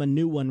video game, a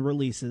new one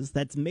releases,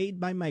 that's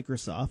made by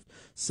Microsoft,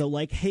 so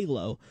like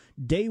Halo,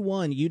 day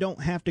one, you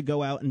don't have to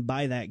go out and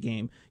buy that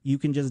game. You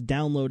can just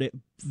download it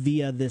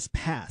via this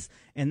pass.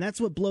 And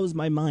that's what blows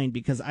my mind,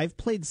 because I've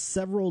played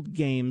several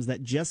games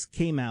that just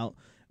came out,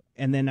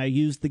 and then I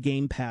used the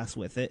Game Pass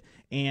with it,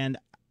 and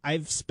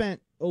I've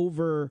saved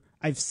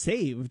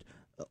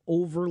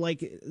over,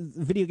 like,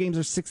 video games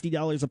are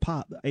 $60 a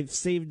pop. I've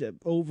saved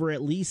over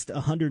at least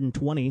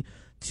 120,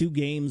 2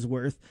 games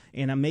worth,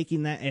 and I'm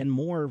making that and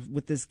more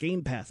with this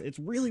Game Pass. It's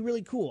really,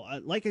 really cool.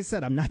 Like I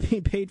said, I'm not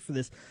being paid for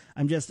this.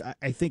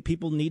 I think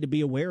people need to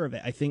be aware of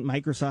it. I think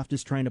Microsoft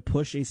is trying to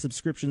push a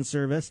subscription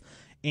service,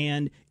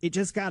 and it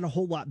just got a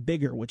whole lot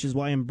bigger, which is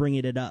why I'm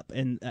bringing it up.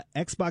 And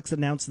Xbox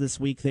announced this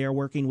week they are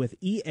working with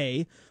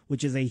EA,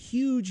 which is a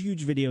huge,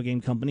 huge video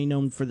game company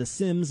known for The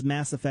Sims,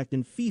 Mass Effect,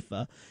 and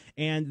FIFA,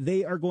 and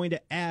they are going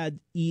to add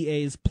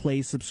EA's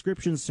Play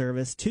subscription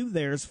service to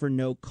theirs for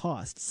no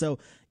cost. So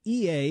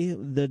EA,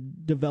 the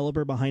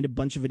developer behind a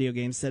bunch of video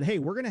games, said, hey,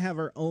 we're going to have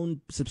our own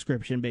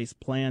subscription-based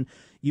plan.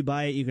 You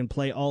buy it, you can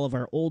play all of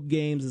our old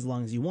games as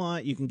long as you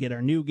want, you can get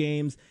our new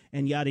games,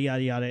 and yada,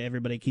 yada, yada,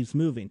 everybody keeps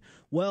moving.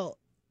 Well,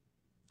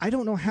 I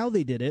don't know how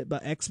they did it,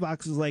 but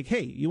Xbox was like,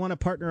 hey, you want to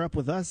partner up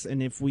with us,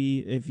 and if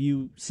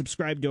you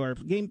subscribe to our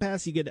Game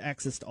Pass, you get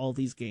access to all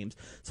these games.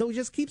 So it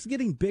just keeps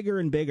getting bigger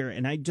and bigger,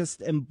 and I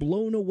just am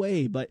blown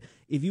away. But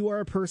if you are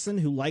a person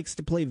who likes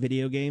to play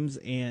video games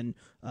and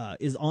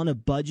is on a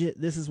budget,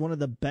 this is one of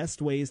the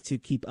best ways to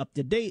keep up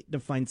to date,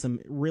 to find some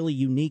really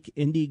unique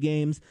indie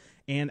games.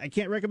 And I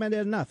can't recommend it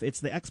enough.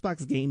 It's the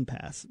Xbox Game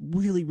Pass.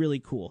 Really, really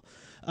cool.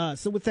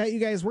 So with that, you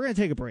guys, we're going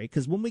to take a break,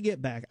 because when we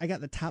get back, I got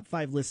the top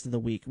 5 list of the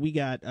week. We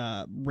got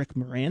Rick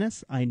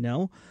Moranis, I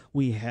know.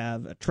 We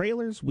have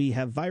trailers. We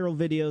have viral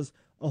videos.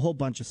 A whole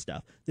bunch of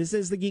stuff. This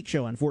is The Geek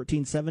Show on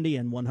 1470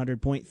 and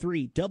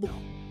 100.3 double.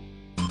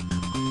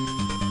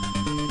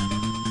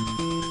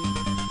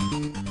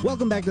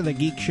 Welcome back to The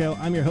Geek Show.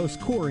 I'm your host,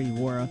 Corey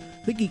Wara.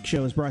 The Geek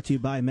Show is brought to you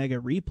by Mega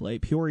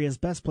Replay, Peoria's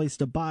best place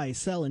to buy,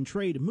 sell, and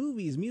trade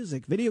movies,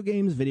 music, video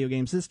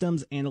game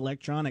systems, and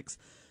electronics.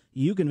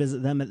 You can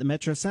visit them at the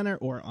Metro Center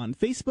or on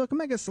Facebook.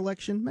 Mega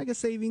Selection, Mega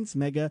Savings,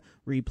 Mega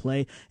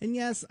Replay. And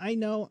yes, I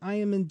know I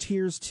am in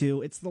tears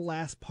too. It's the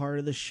last part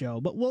of the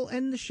show, but we'll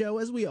end the show,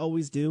 as we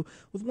always do,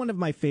 with one of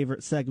my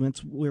favorite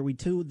segments where we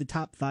do the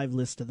top 5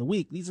 list of the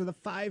week. These are the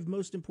 5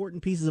 most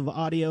important pieces of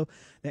audio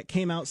that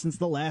came out since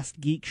the last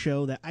Geek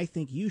Show that I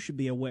think you should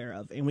be aware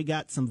of. And we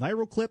got some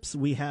viral clips.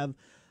 We have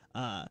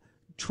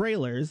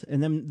trailers.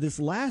 And then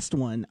this last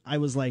one, I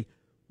was like,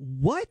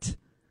 what?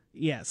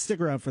 Yeah, stick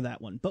around for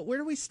that one. But where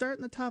do we start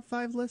in the top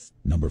 5 list?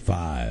 Number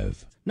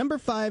 5. Number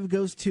 5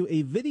 goes to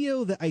a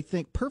video that I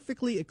think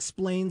perfectly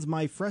explains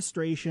my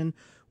frustration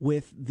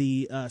with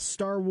the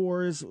Star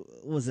Wars,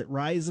 was it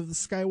Rise of the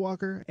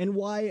Skywalker, and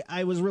why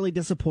I was really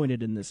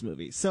disappointed in this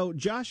movie. So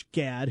Josh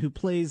Gad, who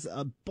plays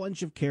a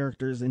bunch of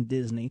characters in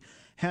Disney,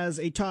 has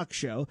a talk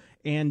show,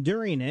 and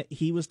during it,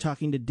 he was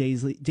talking to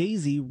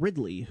Daisy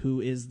Ridley,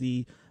 who is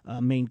the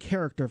main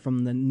character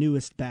from the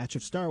newest batch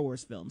of Star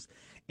Wars films.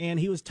 and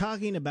he was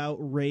talking about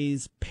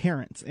Rey's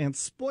parents. And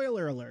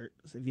spoiler alert,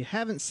 if you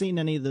haven't seen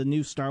any of the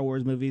new Star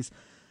Wars movies,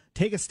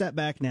 take a step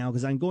back now,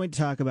 because I'm going to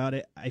talk about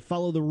it. I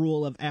follow the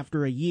rule of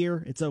after a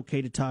year, it's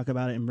okay to talk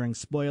about it and bring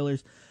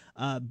spoilers.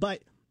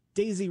 But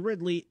Daisy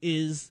Ridley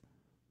is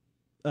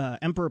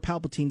Emperor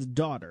Palpatine's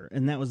daughter,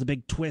 and that was a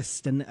big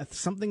twist and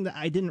something that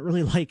I didn't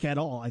really like at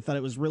all. I thought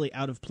it was really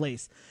out of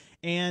place.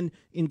 And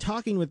in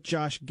talking with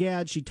Josh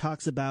Gad, she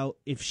talks about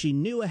if she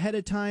knew ahead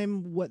of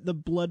time what the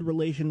blood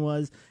relation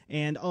was,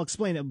 and I'll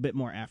explain it a bit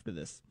more after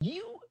this.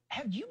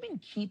 Have you been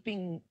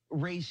keeping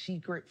Rey's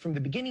secret from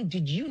the beginning?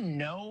 Did you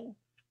know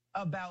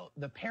about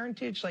the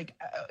parentage? Like,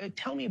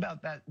 tell me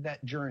about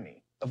that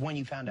journey of when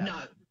you found out.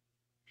 No.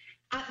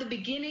 At the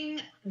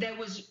beginning, there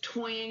was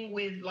toying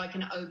with like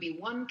an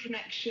Obi-Wan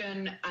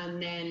connection,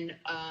 and then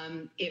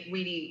it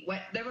really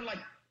went, there were like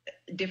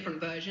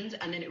different versions,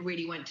 and then it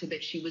really went to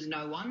that she was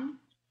no one.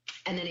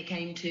 And then it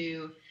came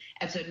to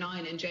episode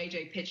 9, and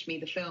JJ pitched me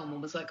the film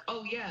and was like,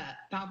 oh yeah,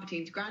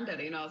 Palpatine's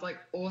granddaddy. And I was like,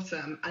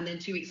 awesome. And then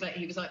 2 weeks later,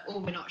 he was like, oh,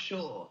 we're not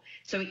sure.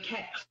 So it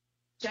kept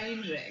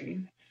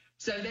changing.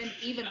 So then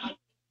even I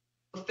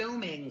was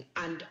filming,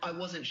 and I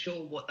wasn't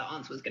sure what the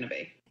answer was going to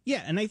be.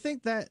 Yeah, and I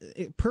think that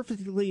it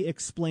perfectly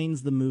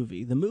explains the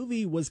movie. The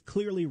movie was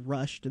clearly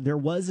rushed. There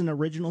was an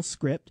original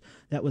script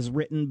that was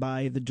written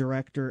by the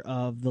director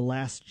of The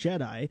Last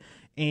Jedi,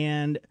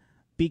 and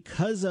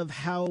because of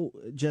how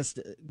just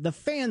the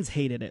fans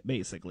hated it,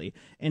 basically.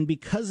 And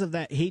because of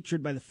that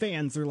hatred by the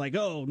fans, they're like,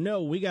 oh,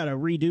 no, we got to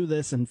redo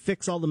this and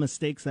fix all the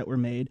mistakes that were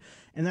made.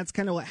 And that's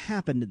kind of what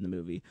happened in the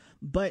movie.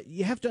 But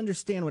you have to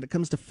understand, when it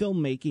comes to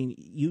filmmaking,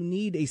 you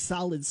need a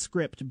solid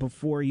script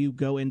before you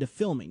go into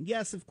filming.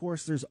 Yes, of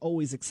course, there's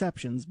always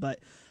exceptions,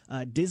 but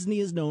Disney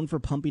is known for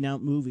pumping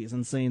out movies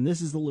and saying,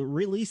 this is the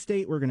release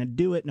date, we're going to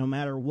do it no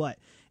matter what.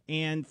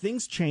 And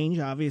things change,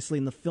 obviously,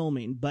 in the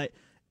filming, but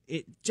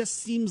it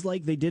just seems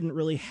like they didn't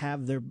really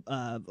have their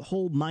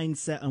whole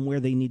mindset on where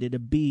they needed to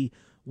be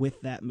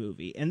with that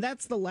movie. And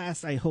that's the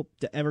last I hope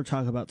to ever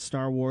talk about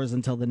Star Wars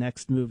until the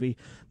next movie.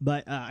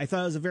 But I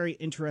thought it was a very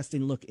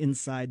interesting look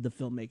inside the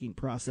filmmaking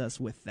process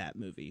with that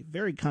movie.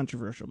 Very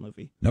controversial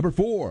movie. Number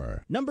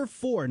 4. Number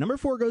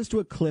four goes to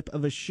a clip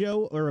of a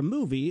show or a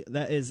movie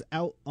that is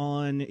out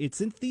on,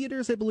 it's in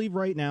theaters, I believe,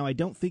 right now. I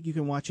don't think you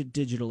can watch it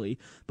digitally,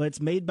 but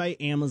it's made by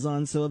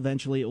Amazon, so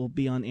eventually it will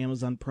be on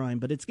Amazon Prime.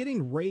 But it's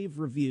getting rave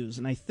reviews,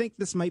 and I think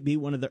this might be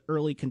one of the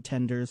early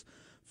contenders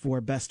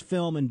for Best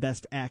Film and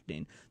Best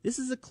Acting. This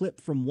is a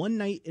clip from One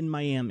Night in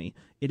Miami.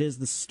 It is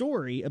the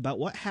story about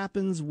what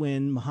happens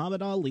when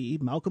Muhammad Ali,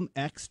 Malcolm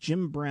X,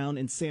 Jim Brown,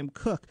 and Sam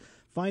Cooke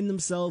find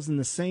themselves in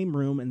the same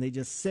room and they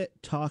just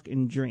sit, talk,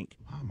 and drink.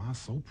 Why am I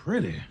so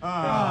pretty?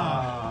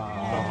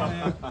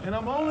 And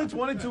I'm only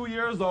 22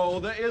 years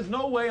old. There is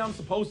no way I'm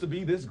supposed to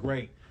be this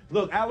great.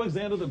 Look,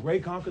 Alexander the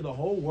Great conquered the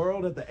whole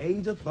world at the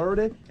age of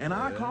 30, and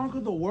I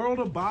conquered the world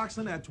of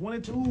boxing at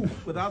 22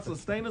 without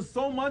sustaining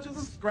so much as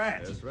a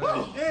scratch. That's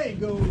right. There he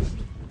goes.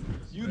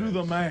 You do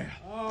the math.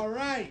 All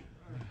right.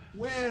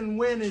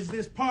 When is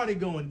this party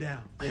going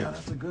down? Yeah,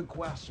 that's a good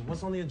question.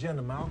 What's on the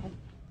agenda, Malcolm?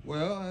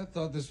 Well, I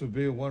thought this would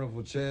be a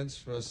wonderful chance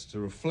for us to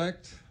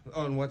reflect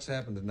on what's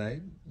happened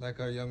tonight. Like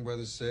our young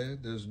brother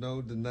said, there's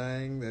no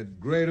denying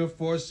that greater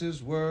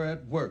forces were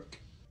at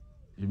work.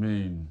 You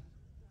mean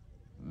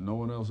no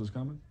one else is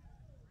coming?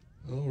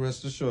 Well,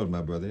 rest assured,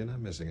 my brother, you're not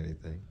missing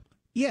anything.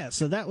 Yeah,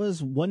 so that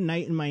was One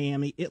Night in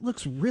Miami. It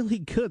looks really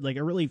good, like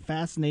a really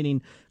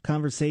fascinating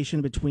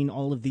conversation between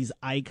all of these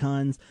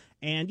icons.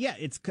 And yeah,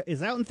 it's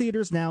out in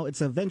theaters now.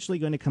 It's eventually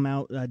going to come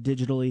out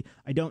digitally.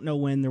 I don't know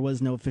when. There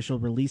was no official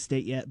release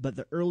date yet, but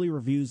the early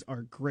reviews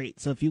are great.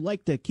 So if you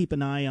like to keep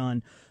an eye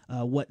on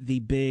what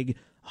the big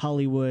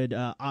Hollywood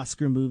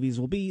Oscar movies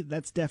will be,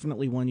 that's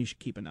definitely one you should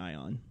keep an eye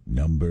on.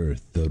 Number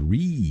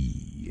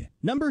 3.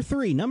 Number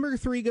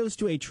three goes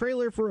to a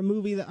trailer for a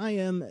movie that I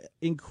am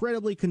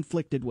incredibly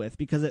conflicted with,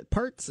 because at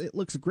parts it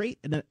looks great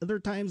and at other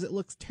times it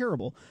looks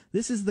terrible.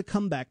 This is The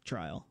Comeback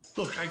Trial.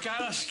 Look, I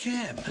got a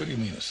scam. What do you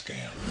mean a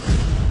scam?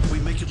 We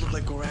make it look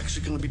like we're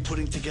actually going to be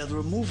putting together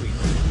a movie.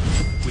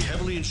 We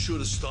heavily insure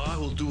the star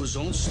who'll do his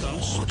own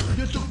stunts.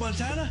 You're Duke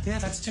Montana? Yeah,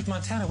 that's Duke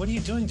Montana. What are you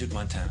doing, Duke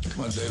Montana?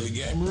 Come on, daily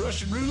game,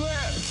 Russian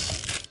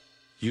roulette.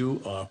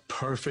 You are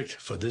perfect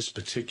for this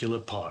particular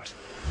part.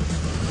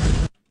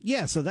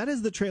 Yeah, so that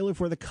is the trailer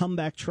for The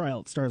Comeback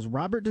Trial. It stars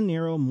Robert De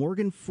Niro,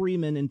 Morgan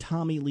Freeman, and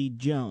Tommy Lee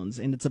Jones.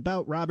 And it's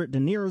about Robert De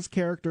Niro's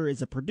character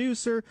as a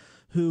producer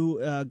who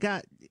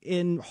got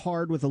in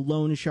hard with a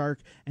loan shark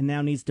and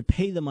now needs to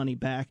pay the money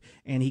back.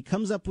 And he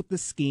comes up with the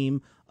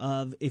scheme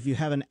of, if you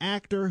have an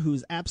actor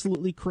who's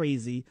absolutely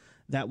crazy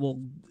that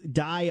will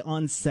die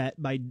on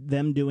set by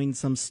them doing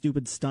some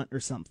stupid stunt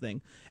or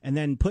something, and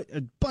then put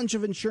a bunch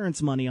of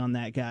insurance money on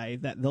that guy,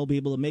 that they'll be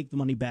able to make the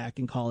money back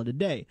and call it a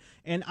day.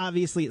 And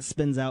obviously it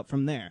spins out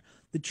from there.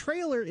 The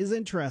trailer is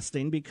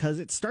interesting because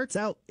it starts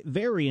out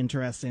very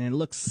interesting and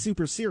looks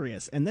super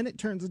serious, and then it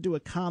turns into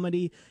a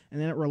comedy, and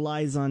then it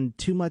relies on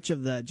too much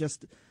of the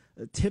just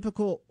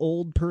typical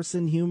old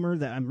person humor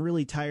that I'm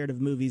really tired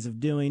of movies of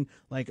doing.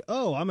 Like,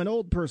 oh, I'm an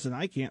old person,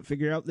 I can't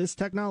figure out this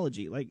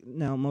technology. Like,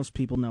 no, most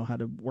people know how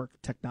to work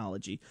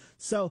technology.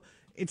 So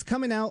it's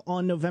coming out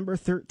on November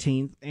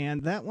 13th,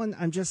 and that one,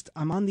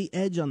 I'm on the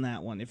edge on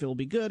that one. If it will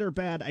be good or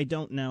bad, I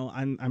don't know.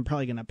 I'm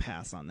probably going to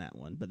pass on that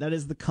one. But that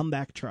is The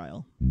Comeback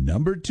Trial.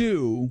 Number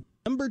 2.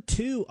 Number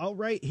 2, all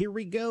right, here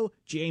we go.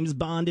 James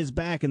Bond is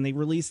back, and they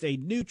released a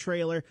new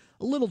trailer.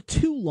 A little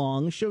too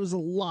long, shows a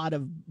lot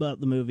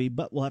about the movie,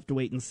 but we'll have to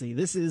wait and see.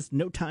 This is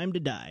No Time to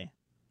Die.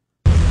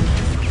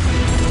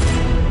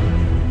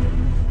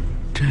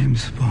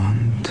 James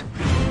Bond.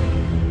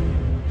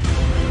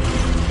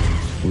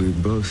 We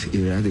both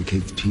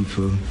eradicate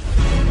people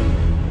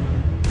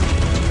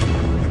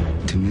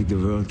to make the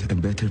world a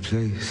better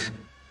place.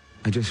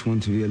 I just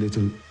want to be a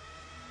little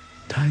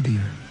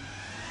tidier.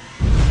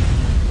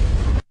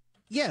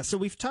 Yeah, so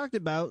we've talked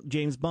about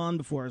James Bond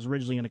before. It was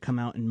originally going to come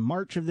out in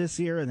March of this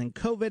year, and then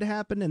COVID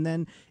happened, and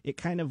then it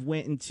kind of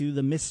went into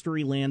the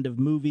mystery land of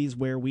movies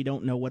where we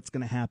don't know what's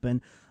going to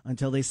happen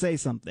until they say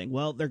something.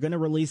 Well, they're going to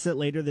release it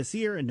later this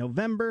year in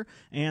November,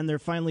 and they're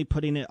finally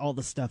putting all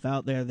the stuff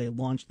out there. They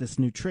launched this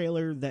new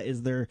trailer that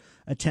is their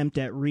attempt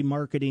at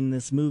remarketing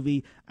this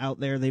movie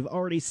out there. They've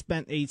already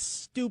spent a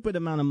stupid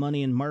amount of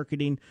money in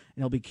marketing,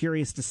 and I'll be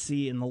curious to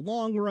see in the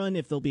long run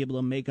if they'll be able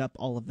to make up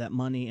all of that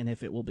money and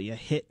if it will be a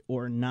hit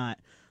or not.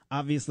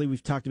 Obviously,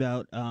 we've talked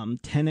about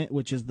Tenet,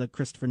 which is the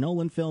Christopher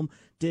Nolan film,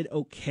 did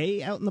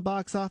okay out in the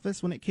box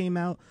office when it came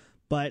out,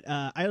 but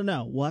I don't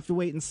know. We'll have to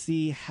wait and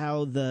see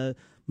how the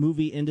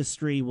movie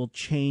industry will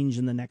change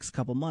in the next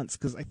couple months,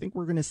 because I think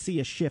we're going to see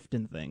a shift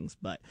in things.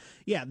 But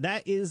yeah,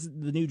 that is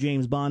the new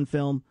James Bond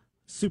film.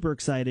 Super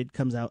excited.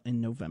 Comes out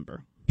in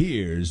November.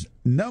 Here's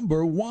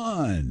number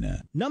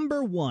 1.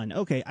 Number 1.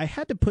 Okay, I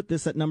had to put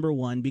this at number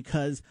 1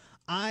 because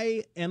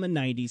I am a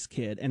 90s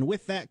kid, and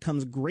with that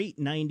comes great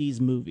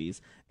 90s movies.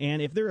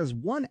 And if there is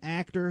one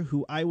actor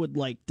who I would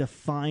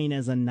define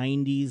as a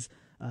 90s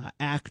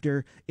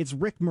actor, it's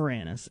Rick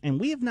Moranis. And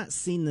we have not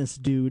seen this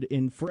dude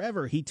in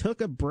forever. He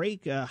took a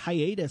break, a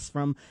hiatus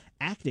from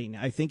acting.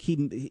 I think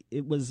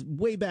it was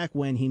way back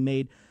when he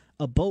made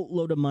a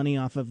boatload of money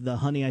off of the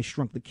Honey, I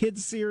Shrunk the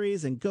Kids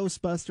series and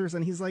Ghostbusters,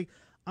 and he's like,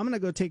 I'm going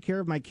to go take care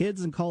of my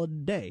kids and call it a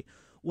day.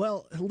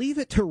 Well, leave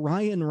it to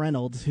Ryan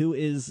Reynolds, who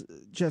is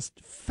just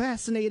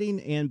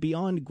fascinating and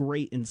beyond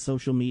great in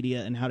social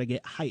media and how to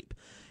get hype.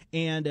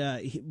 And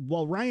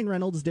while Ryan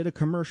Reynolds did a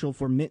commercial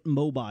for Mint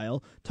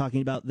Mobile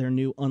talking about their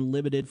new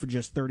unlimited for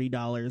just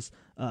 $30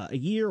 a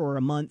year or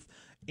a month,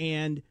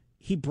 and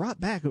he brought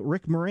back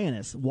Rick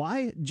Moranis.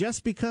 Why?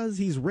 Just because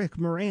he's Rick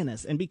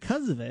Moranis. And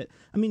because of it,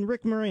 I mean,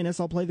 Rick Moranis,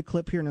 I'll play the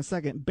clip here in a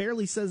second,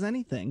 barely says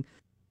anything.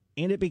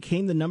 And it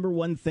became the number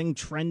 1 thing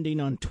trending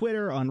on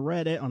Twitter, on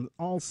Reddit, on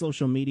all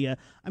social media.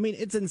 I mean,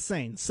 it's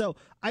insane. So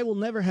I will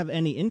never have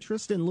any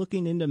interest in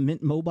looking into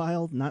Mint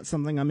Mobile, not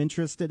something I'm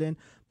interested in.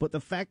 But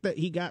the fact that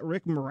he got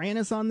Rick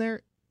Moranis on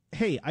there,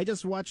 hey, I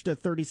just watched a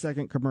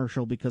 30-second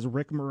commercial because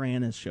Rick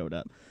Moranis showed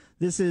up.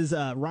 This is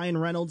Ryan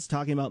Reynolds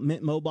talking about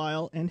Mint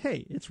Mobile, and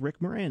hey, it's Rick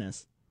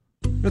Moranis.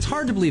 It's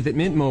hard to believe that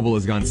Mint Mobile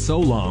has gone so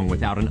long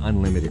without an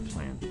unlimited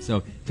plan.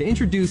 So to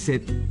introduce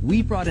it,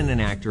 we brought in an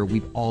actor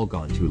we've all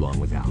gone too long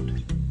without.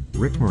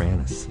 Rick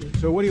Moranis.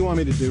 So what do you want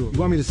me to do? You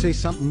want me to say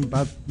something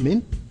about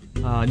Mint?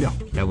 No,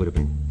 that would have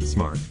been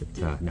smart.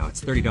 But no,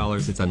 it's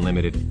 $30, it's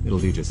unlimited. It'll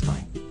do just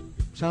fine.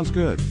 Sounds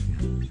good.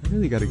 I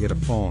really got to get a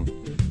phone.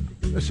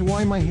 So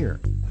why am I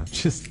here? I'm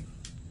just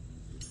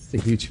a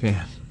huge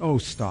fan. Oh,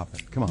 stop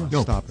it. Come on,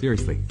 no, stop it.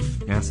 Seriously.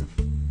 Massive.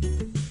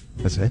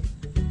 That's it?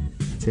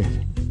 That's it.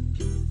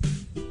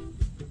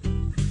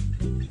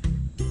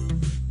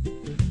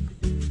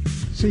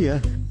 See ya.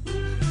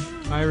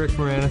 Hi, Rick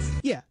Moranis.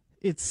 Yeah,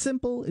 it's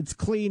simple, it's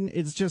clean,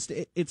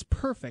 it's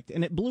perfect.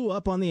 And it blew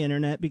up on the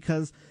internet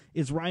because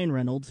it's Ryan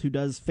Reynolds, who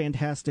does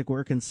fantastic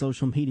work in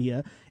social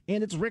media,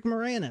 and it's Rick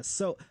Moranis.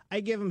 So I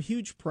give him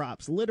huge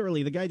props.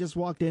 Literally, the guy just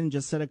walked in,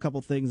 just said a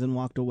couple things, and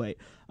walked away.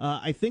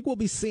 I think we'll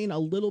be seeing a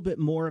little bit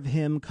more of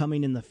him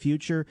coming in the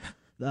future.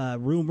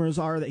 Rumors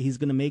are that he's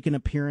going to make an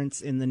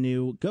appearance in the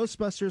new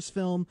Ghostbusters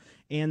film,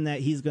 and that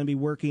he's going to be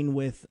working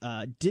with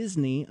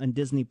Disney and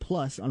Disney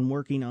Plus on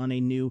working on a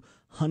new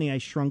Honey, I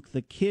Shrunk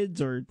the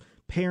Kids or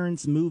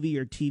Parents movie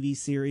or TV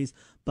series.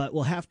 But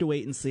we'll have to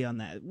wait and see on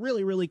that.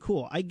 Really, really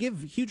cool. I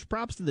give huge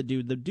props to the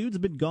dude. The dude's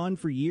been gone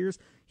for years.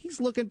 He's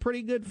looking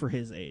pretty good for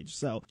his age.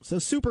 So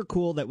super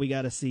cool that we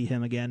got to see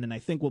him again, and I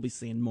think we'll be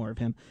seeing more of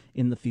him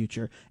in the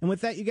future. And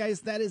with that, you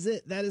guys, that is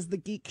it. That is the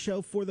Geek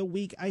Show for the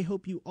week. I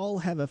hope you all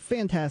have a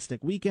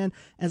fantastic weekend.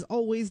 As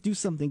always, do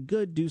something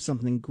good, do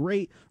something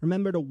great.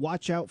 Remember to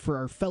watch out for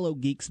our fellow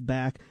geeks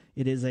back.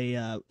 It is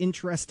a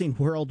interesting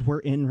world we're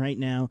in right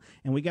now,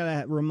 and we got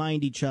to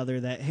remind each other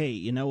that, hey,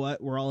 you know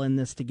what? We're all in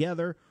this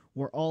together.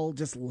 We're all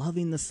just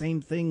loving the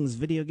same things,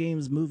 video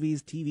games,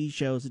 movies, TV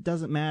shows. It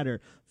doesn't matter.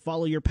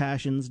 Follow your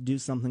passions. Do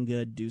something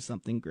good. Do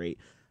something great.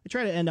 I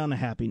try to end on a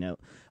happy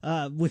note.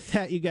 With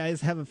that, you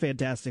guys have a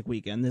fantastic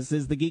weekend. This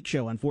is The Geek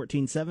Show on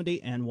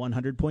 1470 and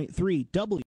 100.3 W.